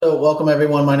So, welcome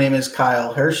everyone. My name is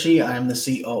Kyle Hershey. I'm the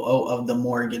COO of the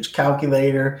Mortgage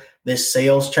Calculator. This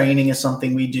sales training is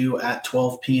something we do at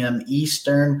 12 p.m.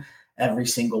 Eastern every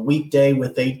single weekday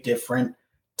with a different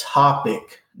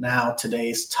topic. Now,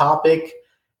 today's topic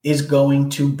is going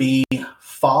to be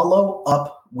follow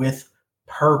up with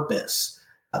purpose.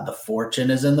 The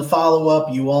fortune is in the follow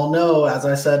up. You all know, as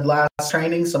I said last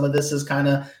training, some of this is kind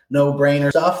of no-brainer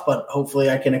stuff, but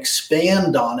hopefully I can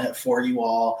expand on it for you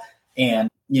all and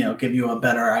give you a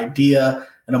better idea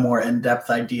and a more in-depth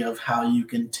idea of how you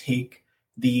can take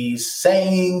these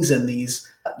sayings and these,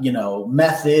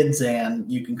 methods,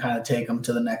 and you can kind of take them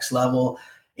to the next level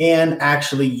and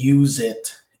actually use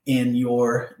it in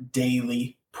your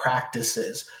daily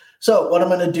practices. So what I'm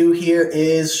going to do here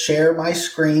is share my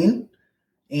screen,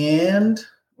 and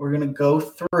we're going to go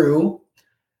through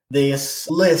this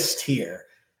list here.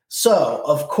 So,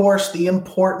 of course, the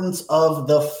importance of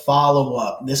the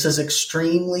follow-up. This is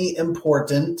extremely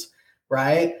important,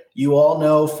 right? You all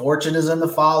know fortune is in the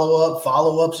follow-up.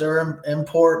 Follow-ups are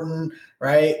important,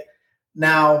 right?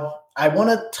 Now, I want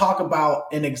to talk about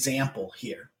an example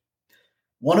here.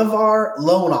 One of our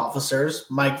loan officers,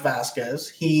 Mike Vasquez,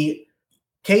 he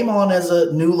came on as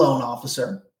a new loan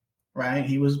officer, right?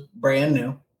 He was brand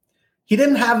new. He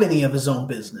didn't have any of his own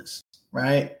business,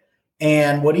 right?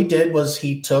 And what he did was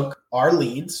he took our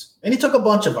leads, and he took a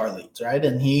bunch of our leads, right?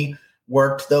 And he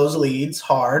worked those leads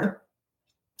hard.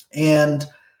 And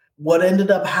what ended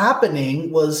up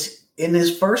happening was in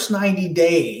his first 90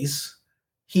 days,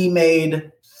 he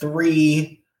made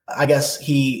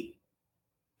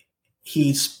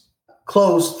he's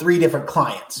closed 3 different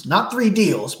clients, not 3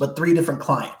 deals, but 3 different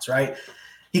clients, right?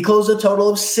 He closed a total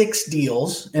of 6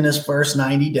 deals in his first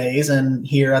 90 days. And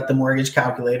here at the Mortgage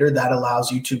Calculator, that allows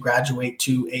you to graduate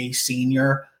to a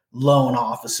senior loan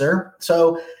officer.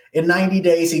 So in 90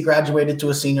 days, he graduated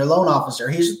to a senior loan officer.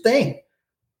 Here's the thing.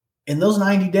 In those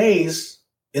 90 days,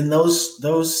 in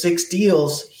those 6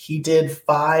 deals, he did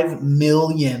 $5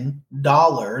 million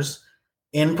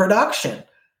in production.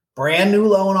 Brand new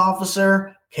loan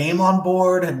officer, came on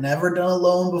board, had never done a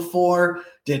loan before,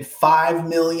 did $5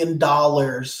 million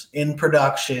in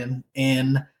production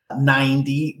in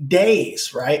 90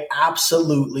 days, right?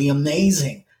 Absolutely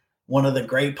amazing. One of the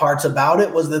great parts about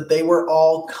it was that they were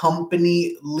all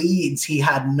company leads. He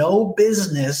had no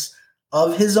business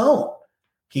of his own.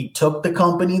 He took the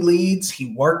company leads,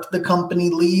 he worked the company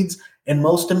leads, and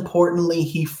most importantly,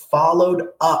 he followed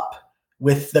up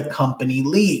with the company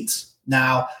leads.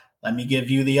 Now, let me give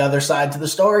you the other side to the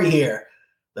story here.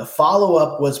 The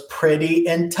follow-up was pretty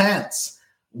intense.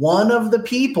 One of the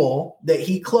people that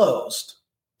he closed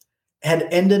had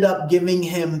ended up giving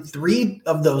him 3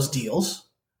 of those deals.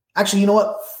 Actually, you know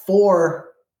what? 3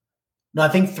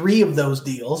 of those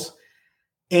deals.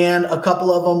 And a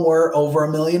couple of them were over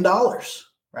 $1 million,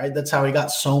 right? That's how he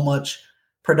got so much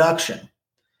production.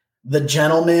 The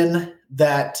gentleman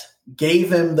that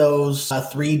gave him those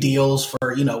 3 deals for,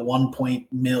 1 point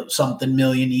something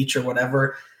million each or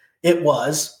whatever it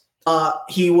was,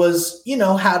 he was,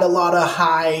 had a lot of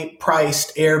high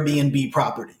priced Airbnb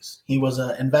properties. He was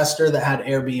an investor that had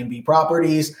Airbnb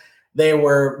properties. They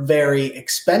were very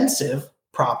expensive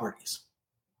properties.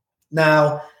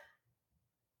 Now,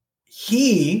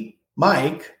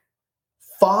 Mike,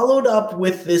 followed up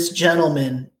with this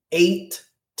gentleman 8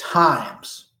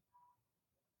 times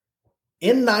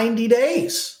in 90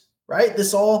 days, right?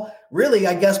 This all really,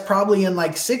 I guess, probably in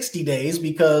like 60 days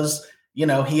because,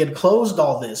 he had closed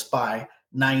all this by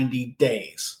 90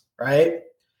 days, right?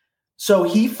 So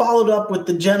he followed up with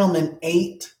the gentleman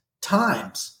 8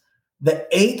 times. The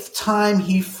 8th time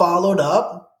he followed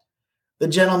up, the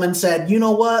gentleman said, you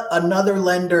know what? Another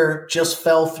lender just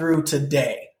fell through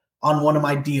today on one of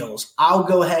my deals. I'll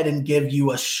go ahead and give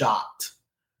you a shot,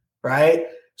 right?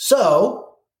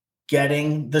 So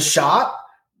getting the shot,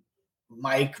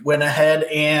 Mike went ahead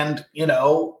and,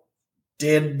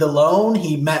 did the loan.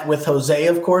 He met with Jose,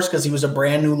 of course, because he was a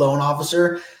brand new loan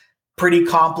officer. Pretty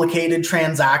complicated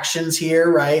transactions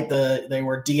here, right? They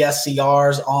were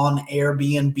DSCRs on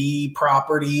Airbnb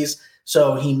properties.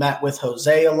 So he met with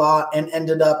Jose a lot and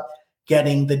ended up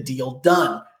getting the deal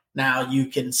done. Now you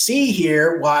can see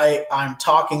here why I'm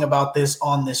talking about this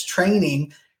on this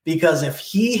training, because if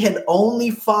he had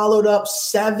only followed up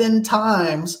 7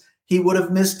 times, he would have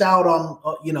missed out on,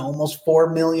 almost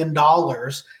 $4 million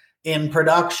in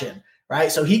production,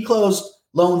 right? So he closed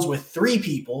loans with 3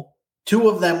 people. 2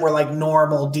 of them were like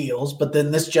normal deals, but then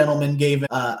this gentleman gave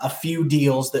a few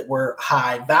deals that were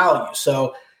high value.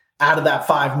 So out of that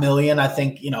 5 million, I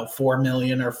think, 4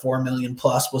 million or 4 million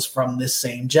plus was from this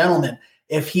same gentleman.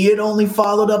 If he had only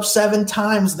followed up 7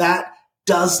 times, that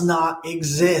does not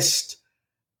exist.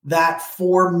 That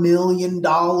 $4 million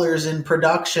in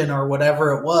production or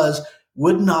whatever it was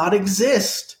would not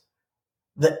exist.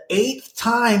 The 8th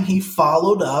time he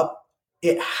followed up,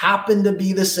 it happened to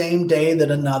be the same day that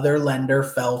another lender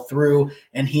fell through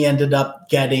and he ended up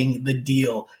getting the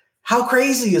deal. How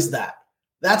crazy is that?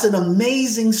 That's an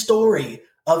amazing story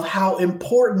of how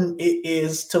important it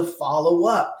is to follow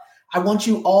up. I want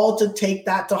you all to take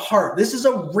that to heart. This is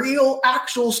a real,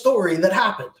 actual story that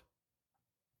happened.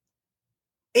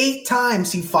 8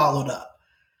 times he followed up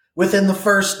within the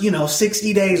first,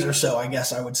 60 days or so, I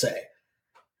guess I would say.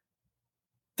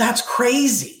 That's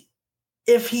crazy.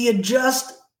 If he had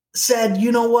just said,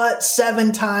 you know what,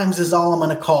 7 times is all I'm going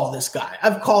to call this guy.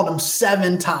 I've called him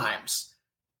 7 times.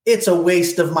 It's a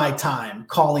waste of my time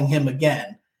calling him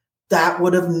again. That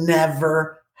would have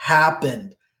never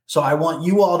happened. So I want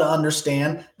you all to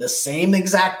understand the same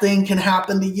exact thing can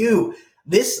happen to you.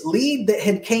 This lead that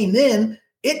had came in,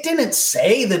 it didn't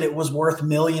say that it was worth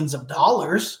millions of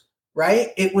dollars, right?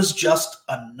 It was just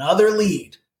another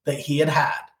lead that he had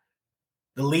had.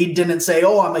 The lead didn't say,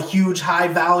 oh, I'm a huge high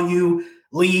value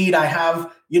lead. I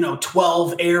have,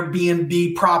 12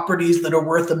 Airbnb properties that are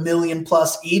worth $1 million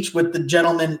plus each, with the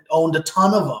gentleman owned a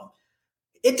ton of them.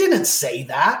 It didn't say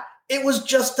that. It was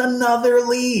just another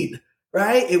lead,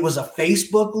 right? It was a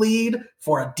Facebook lead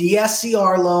for a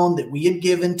DSCR loan that we had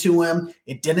given to him.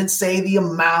 It didn't say the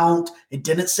amount. It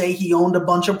didn't say he owned a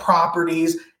bunch of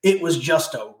properties. It was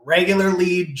just a regular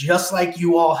lead, just like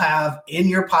you all have in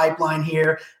your pipeline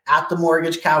here at the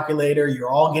Mortgage Calculator. You're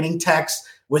all getting texts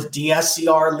with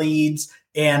DSCR leads,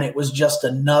 and it was just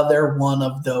another one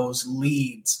of those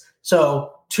leads.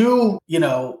 So 2,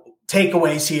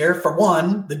 takeaways here. For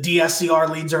 1, the DSCR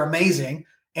leads are amazing.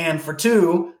 And for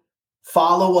 2,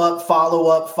 follow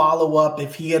up.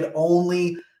 If he had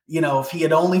only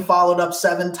followed up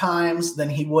 7 times, then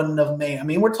he wouldn't have made,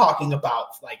 we're talking about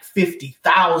like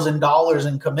 $50,000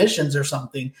 in commissions or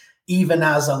something, even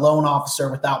as a loan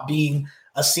officer without being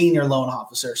a senior loan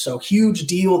officer. So huge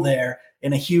deal there,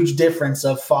 and a huge difference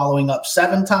of following up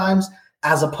 7 times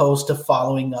as opposed to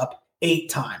following up 8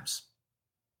 times.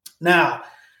 Now,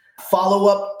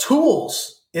 follow-up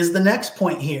tools is the next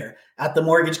point here. At the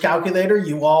Mortgage Calculator,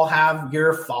 you all have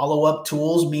your follow-up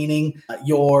tools, meaning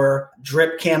your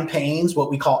drip campaigns,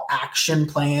 what we call action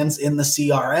plans in the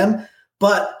CRM,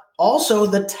 but also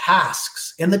the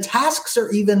tasks. And the tasks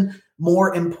are even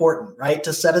more important, right?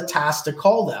 To set a task to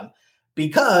call them,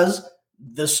 because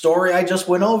the story I just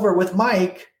went over with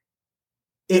Mike,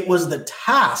 it was the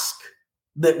task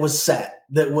that was set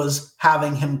that was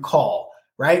having him call.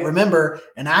 Right? Remember,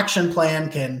 an action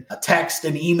plan can text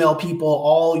and email people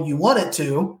all you want it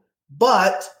to,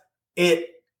 but it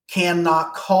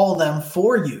cannot call them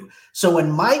for you. So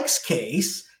in Mike's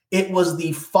case, it was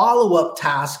the follow-up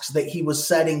tasks that he was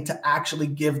setting to actually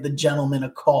give the gentleman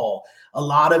a call. A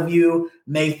lot of you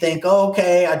may think, oh,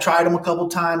 okay, I tried him a couple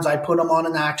times. I put him on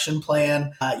an action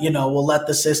plan. We'll let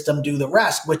the system do the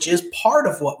rest, which is part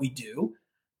of what we do.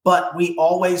 But we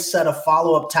always set a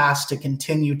follow-up task to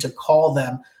continue to call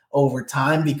them over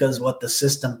time, because what the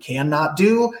system cannot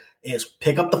do is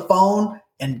pick up the phone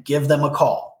and give them a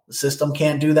call. The system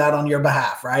can't do that on your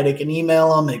behalf, right? It can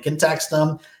email them, it can text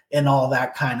them, and all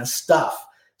that kind of stuff.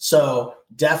 So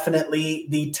definitely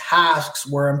the tasks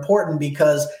were important,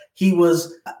 because he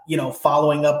was,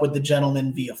 following up with the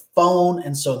gentleman via phone.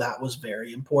 And so that was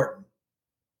very important.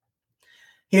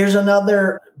 Here's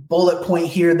another bullet point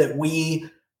here that we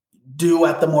do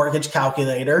at the Mortgage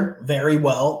Calculator very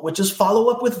well, which is follow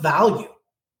up with value.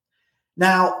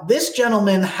 Now, this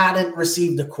gentleman hadn't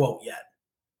received a quote yet,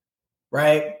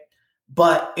 right?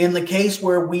 But in the case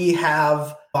where we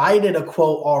have provided a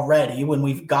quote already, when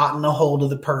we've gotten a hold of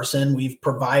the person, we've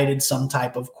provided some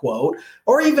type of quote,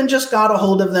 or even just got a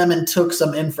hold of them and took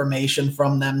some information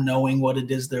from them, knowing what it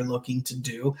is they're looking to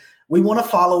do, we want to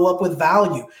follow up with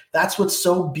value. That's what's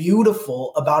so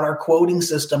beautiful about our quoting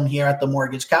system here at the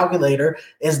Mortgage Calculator,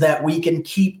 is that we can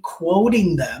keep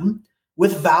quoting them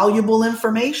with valuable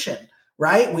information,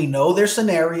 right? We know their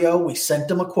scenario. We sent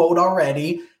them a quote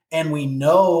already, and we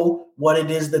know what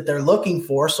it is that they're looking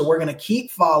for. So we're going to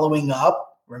keep following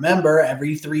up. Remember,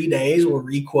 every 3 days, we're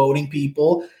re-quoting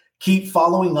people, keep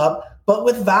following up, but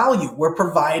with value. We're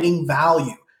providing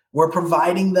value. We're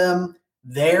providing them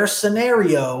their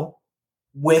scenario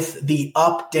with the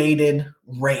updated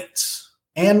rates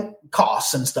and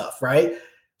costs and stuff, right?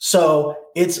 So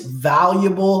it's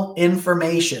valuable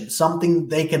information, something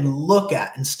they can look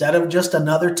at instead of just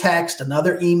another text,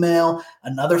 another email,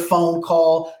 another phone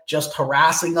call, just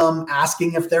harassing them,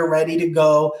 asking if they're ready to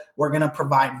go. We're going to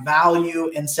provide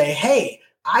value and say, hey,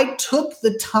 I took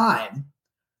the time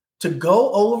to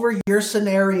go over your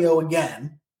scenario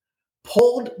again,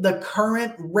 pulled the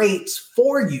current rates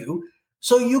for you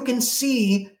so you can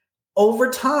see over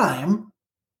time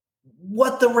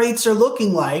what the rates are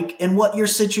looking like and what your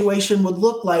situation would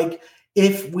look like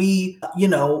if we,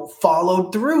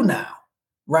 followed through now,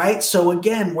 right? So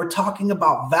again, we're talking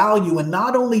about value, and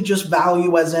not only just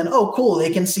value as in, oh, cool, they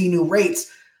can see new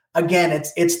rates. Again,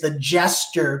 it's the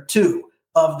gesture too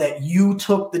of that you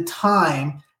took the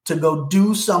time to go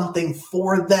do something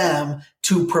for them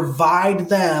to provide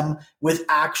them with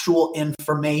actual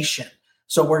information.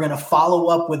 So we're going to follow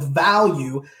up with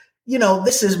value.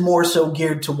 This is more so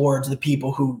geared towards the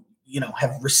people who,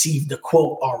 have received the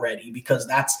quote already, because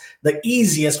that's the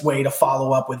easiest way to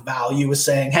follow up with value, is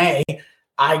saying, hey,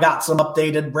 I got some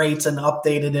updated rates and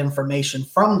updated information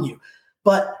from you.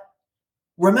 But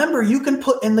remember, you can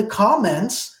put in the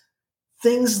comments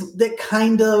things that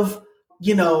kind of,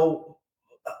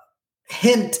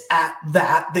 hint at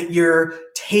that you're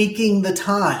taking the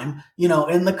time,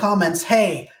 in the comments.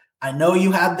 Hey, I know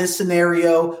you had this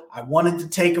scenario. I wanted to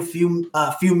take a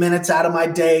few minutes out of my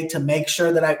day to make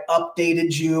sure that I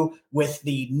updated you with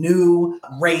the new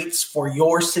rates for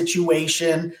your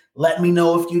situation. Let me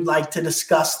know if you'd like to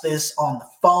discuss this on the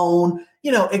phone,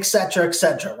 et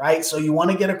cetera, right? So you want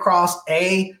to get across,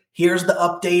 A, here's the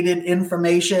updated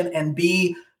information, and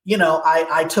B,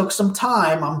 I took some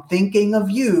time. I'm thinking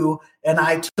of you, and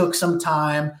I took some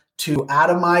time out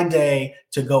of my day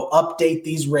to go update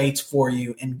these rates for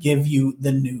you and give you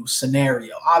the new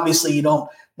scenario. Obviously, you don't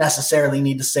necessarily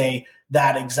need to say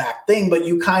that exact thing, but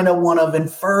you kind of want to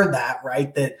infer that,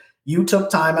 right? That you took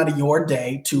time out of your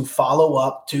day to follow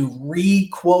up, to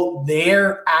re-quote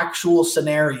their actual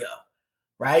scenario,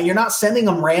 right? You're not sending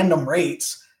them random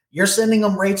rates. You're sending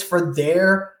them rates for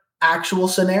their actual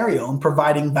scenario and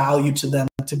providing value to them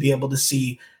to be able to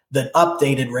see the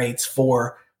updated rates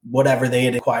for whatever they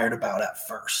had inquired about at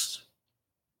first.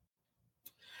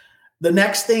 The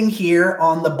next thing here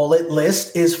on the bullet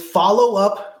list is follow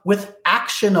up with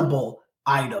actionable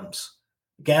items.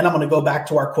 Again, I'm going to go back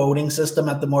to our quoting system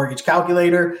at the Mortgage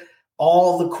Calculator.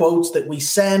 All the quotes that we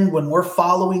send, when we're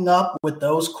following up with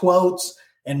those quotes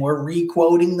and we're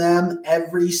re-quoting them,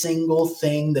 every single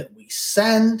thing that we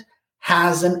send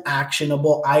has an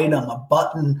actionable item, a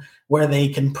button where they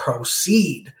can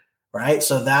proceed. Right.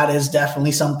 So that is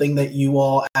definitely something that you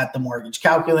all at the Mortgage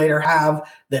Calculator have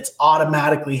that's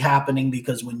automatically happening,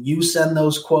 because when you send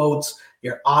those quotes,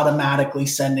 you're automatically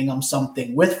sending them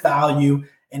something with value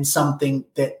and something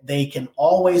that they can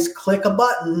always click a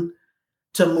button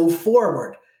to move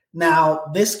forward. Now,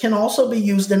 this can also be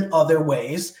used in other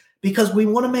ways, because we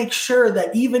want to make sure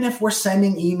that even if we're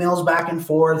sending emails back and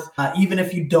forth, even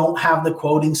if you don't have the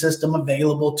quoting system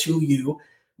available to you,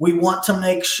 we want to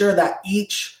make sure that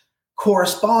each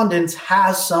correspondence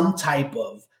has some type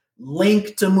of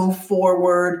link to move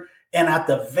forward, and at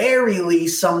the very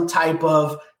least some type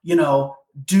of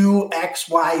do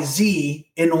XYZ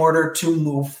in order to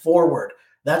move forward.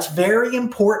 That's very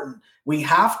important. We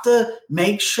have to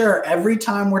make sure every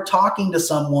time we're talking to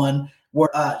someone, we're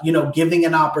giving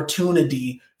an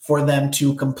opportunity for them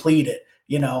to complete it.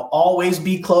 Always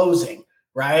be closing,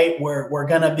 right? We're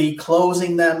going to be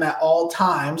closing them at all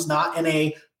times, not in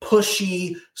a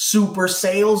pushy, super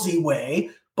salesy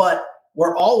way, but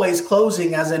we're always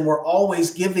closing, as in we're always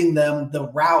giving them the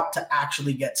route to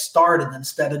actually get started,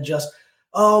 instead of just,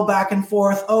 back and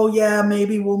forth. Oh yeah,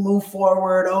 maybe we'll move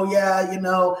forward. Oh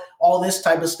yeah, all this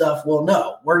type of stuff. Well,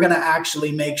 no, we're going to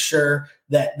actually make sure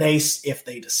that if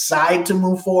they decide to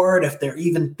move forward, if they're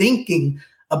even thinking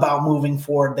about moving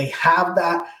forward, they have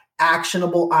that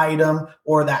actionable item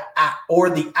or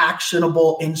the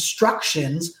actionable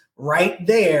instructions right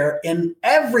there in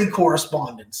every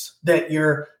correspondence that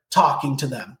you're talking to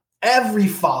them, every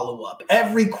follow-up,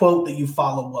 every quote that you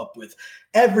follow up with,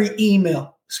 every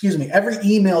email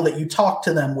that you talk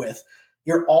to them with.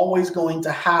 You're always going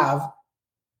to have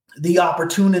the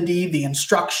opportunity, the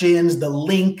instructions, the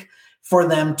link for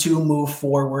them to move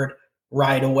forward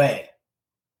right away.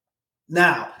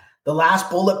 Now, the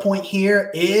last bullet point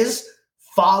here is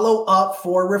follow up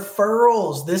for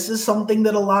referrals. This is something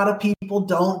that a lot of people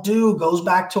don't do. It goes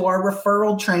back to our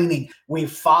referral training.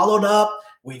 We've followed up.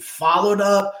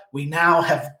 We now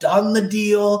have done the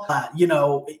deal,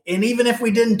 and even if we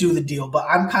didn't do the deal, but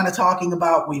I'm kind of talking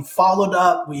about we've followed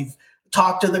up, we've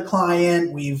talked to the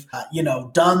client, we've,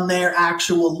 done their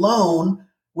actual loan.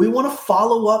 We want to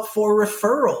follow up for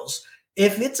referrals.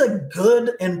 If it's a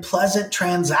good and pleasant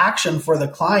transaction for the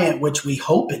client, which we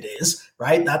hope it is,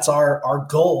 right? That's our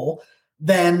goal.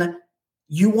 Then,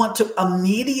 you want to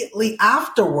immediately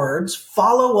afterwards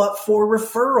follow up for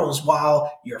referrals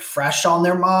while you're fresh on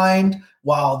their mind,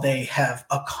 while they have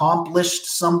accomplished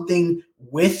something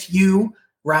with you,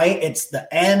 right? It's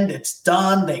the end, it's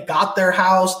done. They got their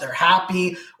house, they're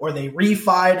happy, or they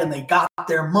refied and they got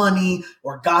their money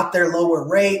or got their lower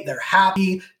rate. They're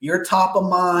happy. You're top of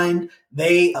mind.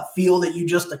 They feel that you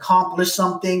just accomplished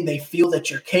something. They feel that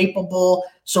you're capable.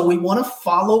 So we want to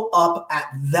follow up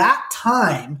at that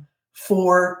time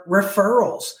for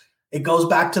referrals. It goes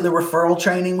back to the referral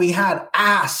training we had.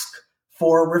 Ask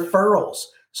for referrals.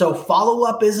 So follow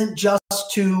up isn't just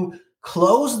to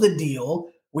close the deal.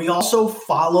 We also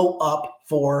follow up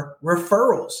for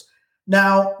referrals.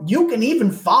 Now, you can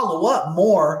even follow up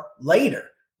more later,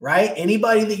 right?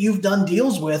 Anybody that you've done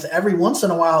deals with, every once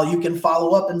in a while, you can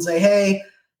follow up and say, hey,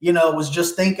 was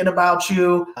just thinking about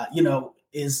you.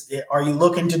 Are you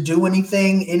looking to do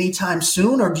anything anytime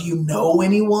soon? Or do you know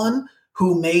anyone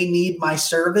who may need my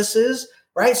services,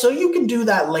 right? So you can do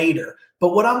that later.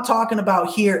 But what I'm talking about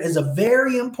here is a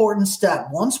very important step.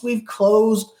 Once we've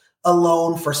closed a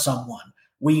loan for someone,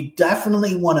 we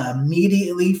definitely want to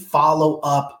immediately follow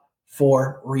up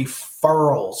for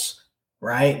referrals,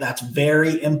 right? That's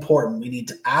very important. We need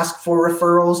to ask for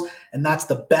referrals, and that's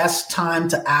the best time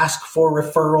to ask for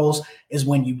referrals is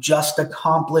when you just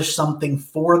accomplished something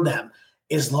for them.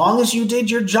 As long as you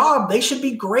did your job, they should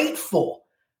be grateful,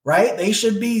 right? They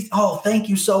should be, oh, thank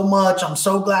you so much. I'm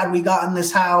so glad we got in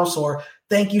this house, or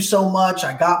thank you so much.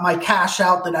 I got my cash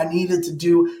out that I needed to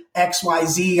do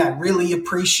XYZ. I really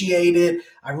appreciate it.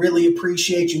 I really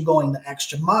appreciate you going the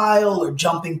extra mile or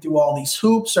jumping through all these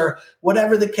hoops or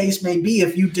whatever the case may be.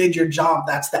 If you did your job,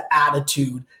 that's the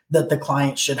attitude that the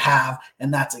client should have.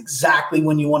 And that's exactly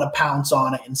when you want to pounce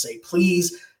on it and say,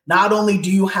 please, not only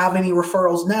do you have any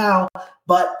referrals now,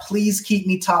 but please keep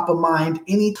me top of mind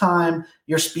anytime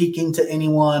you're speaking to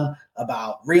anyone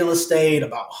about real estate,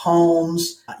 about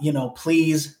homes.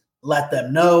 Please let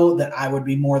them know that I would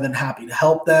be more than happy to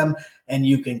help them, and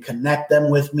you can connect them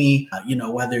with me.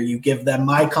 Whether you give them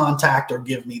my contact or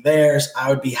give me theirs, I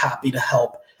would be happy to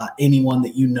help anyone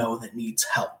that you know that needs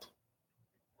help.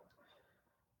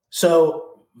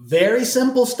 So very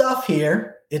simple stuff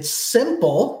here. It's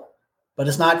simple, but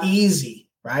it's not easy,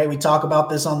 right? We talk about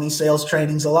this on these sales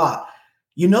trainings a lot.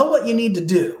 You know what you need to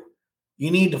do. You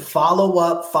need to follow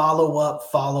up, follow up,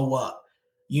 follow up.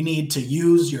 You need to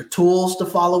use your tools to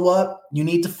follow up. You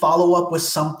need to follow up with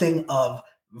something of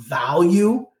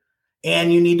value,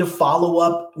 and you need to follow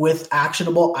up with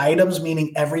actionable items,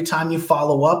 meaning every time you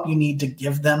follow up, you need to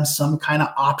give them some kind of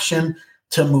option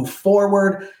to move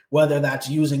forward, whether that's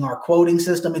using our quoting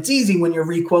system. It's easy when you're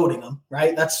re-quoting them,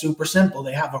 right? That's super simple.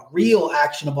 They have a real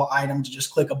actionable item to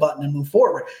just click a button and move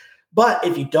forward. But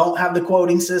if you don't have the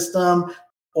quoting system,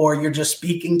 or you're just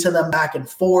speaking to them back and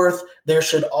forth, there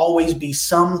should always be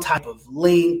some type of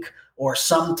link or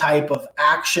some type of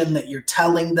action that you're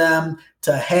telling them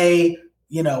to, hey,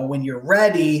 when you're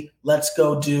ready, let's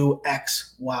go do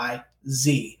X, Y,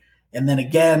 Z. And then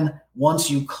again, once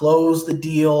you close the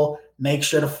deal, make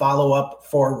sure to follow up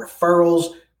for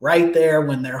referrals right there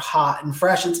when they're hot and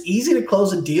fresh. It's easy to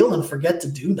close a deal and forget to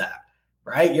do that,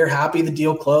 right? You're happy the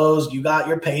deal closed, you got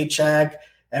your paycheck,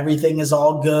 everything is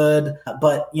all good,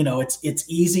 but it's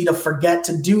easy to forget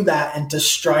to do that and to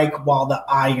strike while the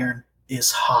iron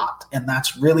is hot. And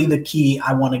that's really the key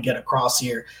I want to get across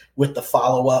here with the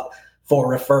follow-up for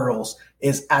referrals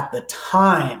is at the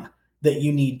time that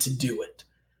you need to do it.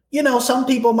 Some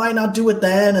people might not do it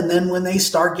then, and then when they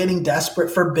start getting desperate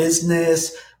for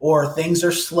business or things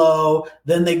are slow,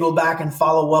 then they go back and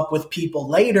follow up with people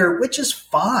later, which is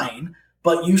fine,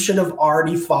 but you should have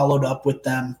already followed up with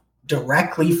them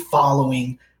directly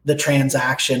following the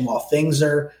transaction while things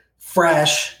are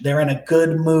fresh. They're in a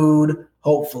good mood.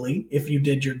 Hopefully, if you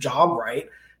did your job right,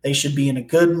 they should be in a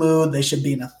good mood. They should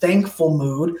be in a thankful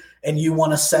mood. And you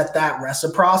want to set that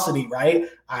reciprocity, right?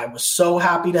 I was so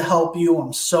happy to help you.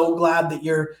 I'm so glad that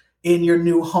you're in your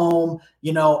new home.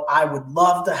 I would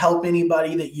love to help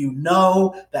anybody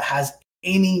that has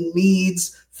any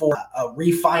needs for a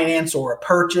refinance or a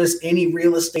purchase, any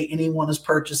real estate anyone is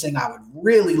purchasing. I would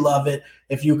really love it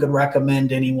if you could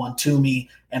recommend anyone to me,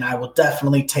 and I will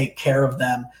definitely take care of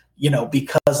them,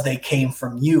 because they came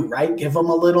from you, right? Give them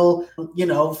a little,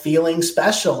 feeling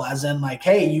special, as in like,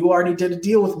 hey, you already did a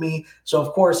deal with me. So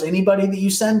of course, anybody that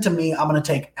you send to me, I'm going to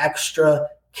take extra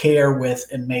care with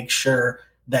and make sure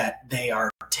that they are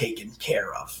taken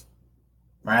care of,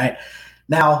 right?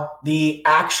 Now, the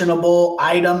actionable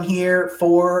item here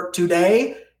for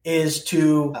today is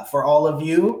for all of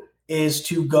you, is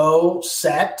to go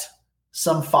set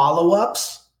some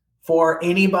follow-ups for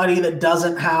anybody that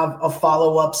doesn't have a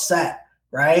follow-up set,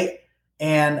 right?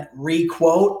 And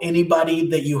requote anybody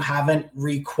that you haven't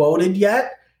requoted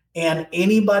yet, and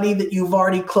anybody that you've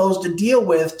already closed a deal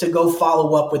with to go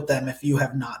follow up with them if you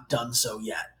have not done so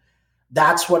yet.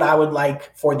 That's what I would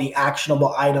like for the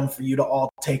actionable item for you to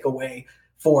all take away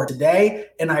for today.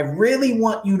 And I really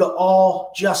want you to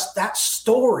all just, that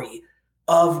story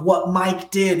of what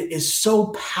Mike did is so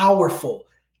powerful.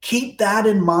 Keep that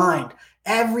in mind.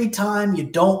 Every time you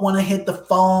don't want to hit the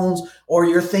phones, or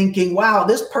you're thinking, wow,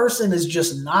 this person is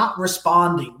just not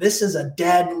responding. This is a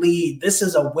dead lead. This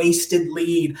is a wasted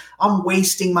lead. I'm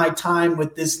wasting my time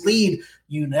with this lead.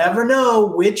 You never know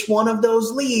which one of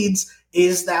those leads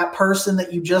is that person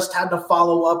that you just had to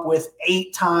follow up with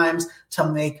 8 times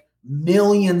to make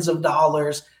millions of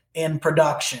dollars in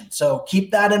production. So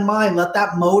keep that in mind. Let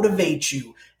that motivate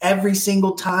you. Every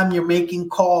single time you're making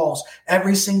calls,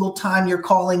 every single time you're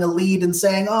calling a lead and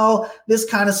saying, oh, this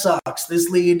kind of sucks. This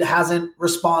lead hasn't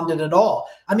responded at all.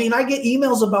 I mean, I get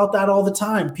emails about that all the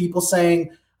time. People saying,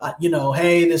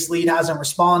 hey, this lead hasn't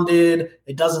responded.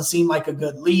 It doesn't seem like a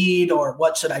good lead, or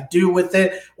what should I do with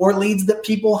it? Or leads that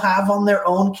people have on their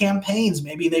own campaigns.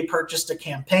 Maybe they purchased a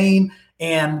campaign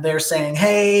and they're saying,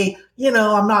 hey,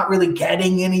 I'm not really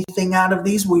getting anything out of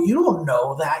these. Well, you don't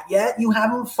know that yet. You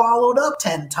haven't followed up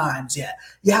 10 times yet.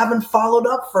 You haven't followed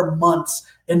up for months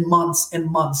and months and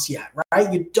months yet,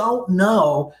 right? You don't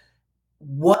know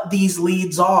what these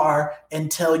leads are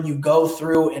until you go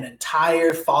through an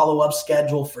entire follow-up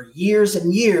schedule for years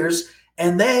and years.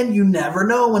 And then you never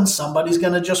know when somebody's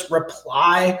going to just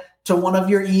reply to one of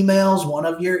your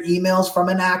emails from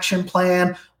an action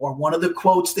plan, or one of the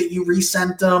quotes that you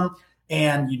resent them.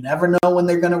 And you never know when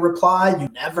they're going to reply. You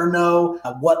never know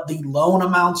what the loan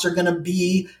amounts are going to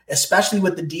be, especially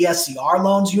with the DSCR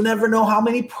loans. You never know how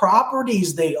many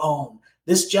properties they own.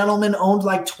 This gentleman owned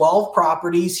like 12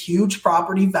 properties, huge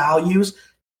property values.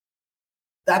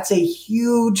 That's a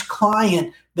huge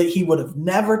client that he would have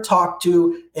never talked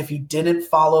to if he didn't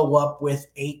follow up with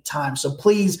 8 times. So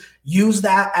please use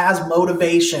that as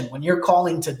motivation. When you're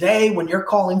calling today, when you're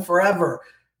calling forever,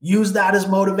 use that as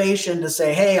motivation to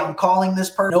say, hey, I'm calling this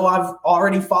person. No, I've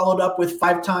already followed up with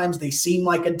 5 times. They seem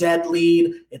like a dead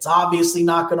lead. It's obviously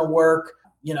not going to work.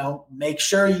 Make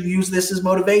sure you use this as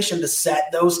motivation to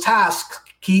set those tasks.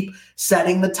 Keep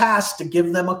setting the tasks to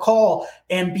give them a call,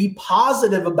 and be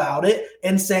positive about it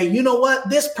and say, you know what?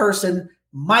 This person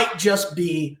might just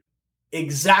be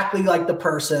exactly like the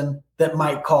person that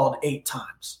Mike called 8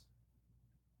 times.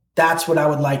 That's what I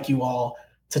would like you all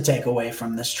to take away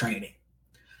from this training.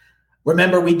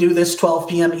 Remember, we do this 12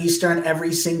 p.m. Eastern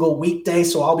every single weekday,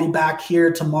 so I'll be back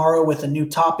here tomorrow with a new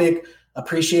topic.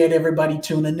 Appreciate everybody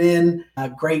tuning in. A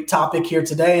great topic here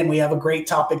today, and we have a great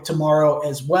topic tomorrow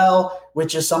as well,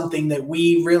 which is something that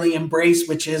we really embrace,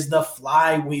 which is the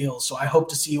flywheel. So I hope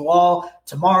to see you all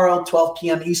tomorrow, 12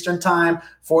 p.m. Eastern time,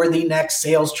 for the next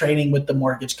sales training with the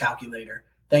Mortgage Calculator.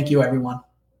 Thank you, everyone.